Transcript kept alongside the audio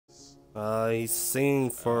He's singing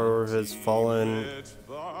for his fallen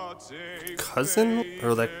cousin?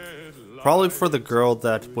 Or like, probably for the girl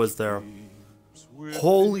that was there.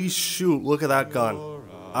 Holy shoot, look at that gun.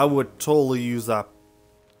 I would totally use that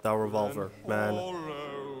revolver, man.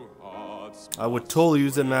 I would totally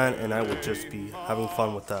use it, man, and I would just be having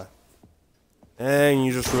fun with that. And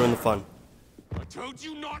you just ruined the fun. I told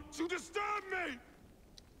you not to disturb me!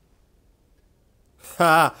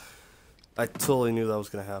 Ha! I totally knew that was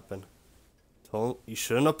gonna happen. You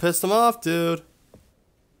shouldn't have pissed him off, dude.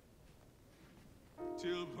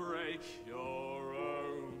 To break your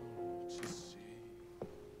own to see.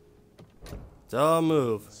 Dumb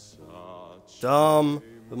move. Dumb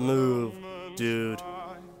move, dude.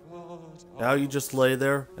 Now you just lay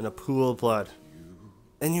there in a pool of blood.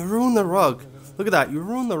 And you ruined the rug. Look at that, you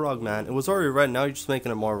ruined the rug, man. It was already red, now you're just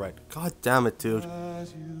making it more red. God damn it, dude.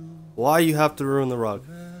 Why you have to ruin the rug?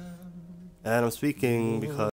 And I'm speaking because